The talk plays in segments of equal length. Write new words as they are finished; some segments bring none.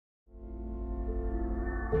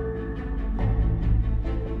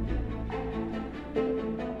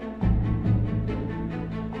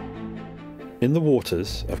In the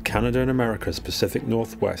waters of Canada and America's Pacific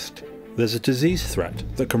Northwest, there's a disease threat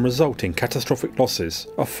that can result in catastrophic losses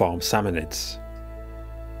of farm salmonids.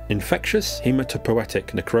 Infectious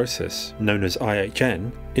Hematopoietic Necrosis, known as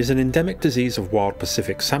IHN, is an endemic disease of wild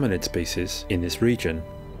Pacific salmonid species in this region.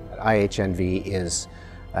 IHNV is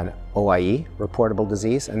an OIE, reportable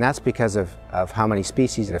disease, and that's because of how many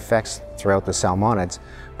species it affects throughout the salmonids,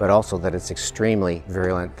 but also that it's extremely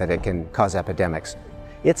virulent, that it can cause epidemics.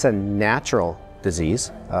 It's a natural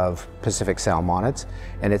disease of Pacific salmonids,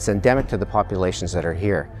 and it's endemic to the populations that are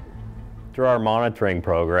here. Through our monitoring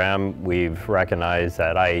program, we've recognized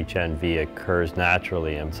that IHNV occurs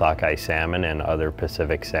naturally in sockeye salmon and other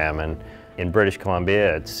Pacific salmon. In British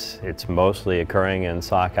Columbia, it's mostly occurring in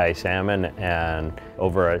sockeye salmon, and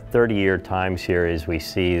over a 30-year time series, we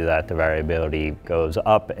see that the variability goes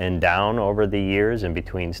up and down over the years in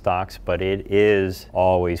between stocks, but it is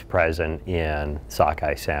always present in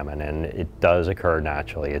sockeye salmon, and it does occur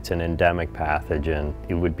naturally. It's an endemic pathogen.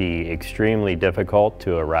 It would be extremely difficult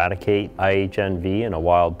to eradicate IHNV in a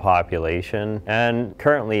wild population, and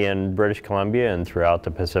currently in British Columbia and throughout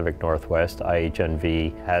the Pacific Northwest,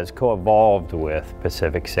 IHNV has co-evolved with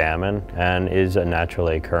Pacific salmon and is a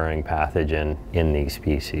naturally occurring pathogen in these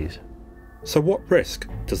species. So what risk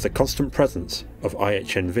does the constant presence of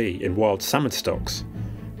IHNV in wild salmon stocks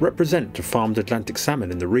represent to farmed Atlantic salmon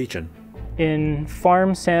in the region? In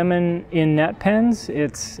farm salmon in net pens,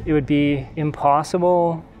 it would be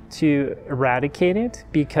impossible to eradicate it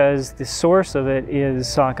because the source of it is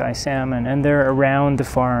sockeye salmon and they're around the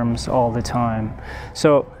farms all the time.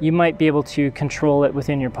 So you might be able to control it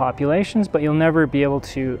within your populations, but you'll never be able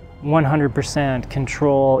to 100%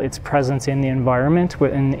 control its presence in the environment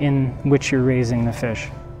in which you're raising the fish.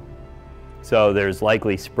 So there's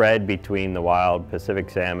likely spread between the wild Pacific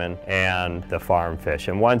salmon and the farm fish.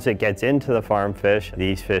 And once it gets into the farm fish,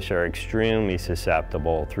 these fish are extremely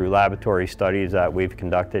susceptible. Through laboratory studies that we've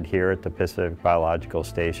conducted here at the Pacific Biological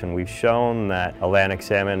Station, we've shown that Atlantic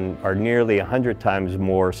salmon are nearly 100 times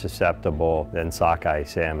more susceptible than sockeye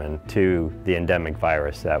salmon to the endemic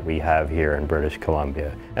virus that we have here in British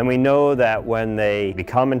Columbia. And we know that when they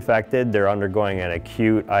become infected, they're undergoing an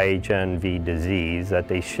acute IHNV disease, that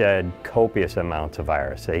they shed copious amounts of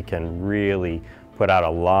virus. They can really put out a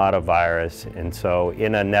lot of virus, and so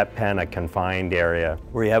in a net pen, a confined area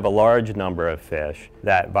where you have a large number of fish,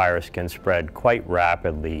 that virus can spread quite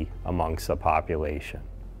rapidly amongst the population.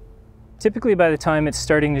 Typically by the time it's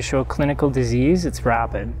starting to show clinical disease, it's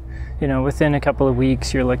rapid. You know, within a couple of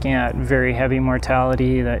weeks, you're looking at very heavy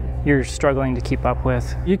mortality that you're struggling to keep up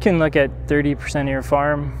with. You can look at 30% of your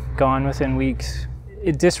farm gone within weeks.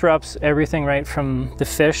 It disrupts everything right from the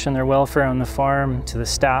fish and their welfare on the farm to the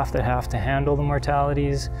staff that have to handle the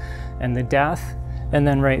mortalities and the death, and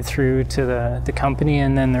then right through to the company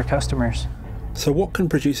and then their customers. So what can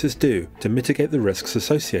producers do to mitigate the risks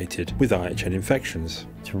associated with IHN infections?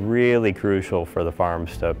 It's really crucial for the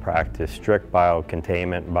farms to practice strict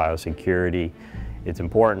biocontainment and biosecurity. It's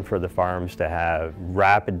important for the farms to have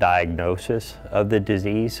rapid diagnosis of the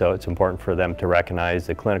disease, so it's important for them to recognize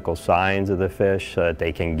the clinical signs of the fish so that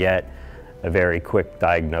they can get a very quick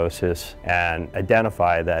diagnosis and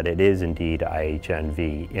identify that it is indeed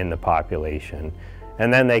IHNV in the population.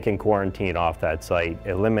 And then they can quarantine off that site,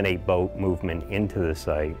 eliminate boat movement into the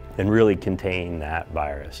site, and really contain that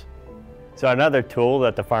virus. So another tool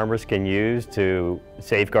that the farmers can use to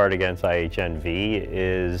safeguard against IHNV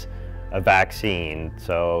is a vaccine.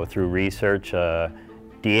 So through research, a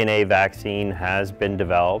DNA vaccine has been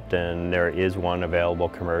developed, and there is one available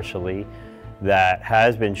commercially that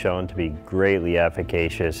has been shown to be greatly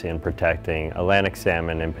efficacious in protecting Atlantic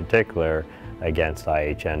salmon in particular against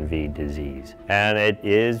IHNV disease. And it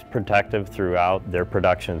is protective throughout their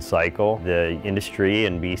production cycle. The industry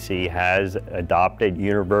in BC has adopted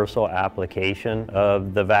universal application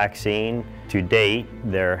of the vaccine. To date,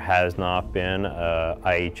 there has not been a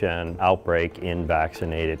IHN outbreak in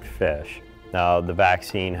vaccinated fish. Now, the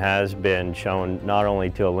vaccine has been shown not only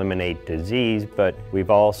to eliminate disease, but we've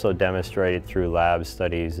also demonstrated through lab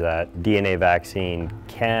studies that DNA vaccine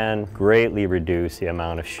can greatly reduce the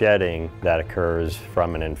amount of shedding that occurs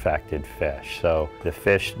from an infected fish. So the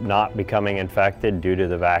fish not becoming infected due to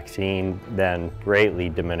the vaccine then greatly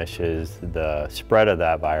diminishes the spread of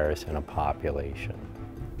that virus in a population.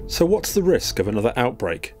 So what's the risk of another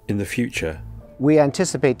outbreak in the future? We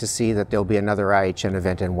anticipate to see that there'll be another IHN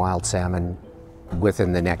event in wild salmon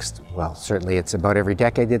within the next, well, certainly it's about every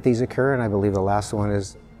decade that these occur, and I believe the last one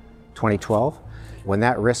is 2012. When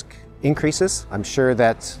that risk increases, I'm sure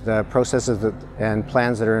that the processes and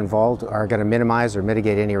plans that are involved are going to minimize or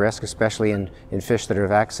mitigate any risk, especially in fish that are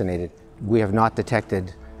vaccinated. We have not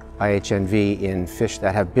detected IHNV in fish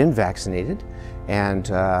that have been vaccinated, and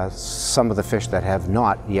some of the fish that have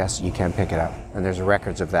not, yes, you can pick it up. And there's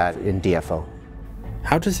records of that in DFO.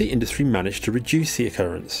 How does the industry manage to reduce the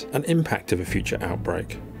occurrence and impact of a future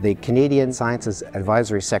outbreak? The Canadian Sciences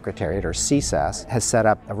Advisory Secretariat, or CSAS, has set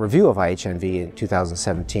up a review of IHNV in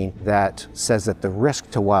 2017 that says that the risk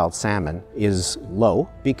to wild salmon is low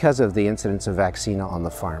because of the incidence of vaccinia on the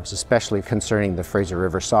farms, especially concerning the Fraser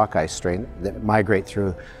River sockeye strain that migrate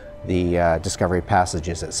through the discovery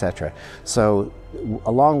passages, etc. So,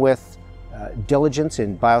 along with diligence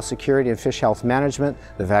in biosecurity and fish health management,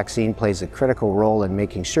 the vaccine plays a critical role in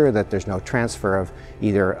making sure that there's no transfer of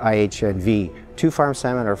either IHNV to farm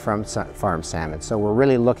salmon or from farm salmon. So we're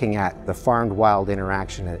really looking at the farmed-wild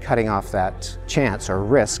interaction and cutting off that chance or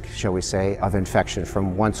risk, shall we say, of infection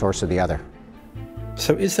from one source or the other.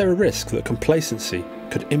 So is there a risk that complacency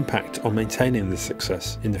could impact on maintaining this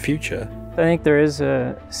success in the future? I think there is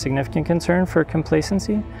a significant concern for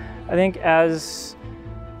complacency. I think as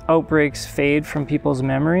outbreaks fade from people's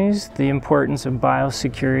memories, the importance of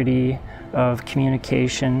biosecurity, of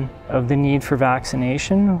communication, of the need for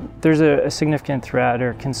vaccination, there's a significant threat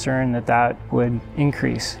or concern that that would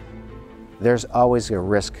increase. There's always a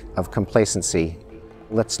risk of complacency.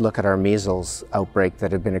 Let's look at our measles outbreak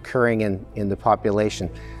that have been occurring in the population.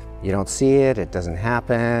 You don't see it, it doesn't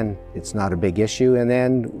happen, it's not a big issue, and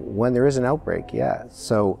then when there is an outbreak, yeah.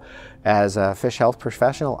 So as a fish health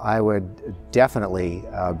professional, I would definitely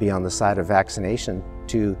be on the side of vaccination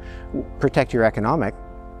to protect your economic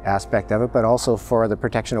aspect of it, but also for the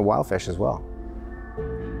protection of wild fish as well.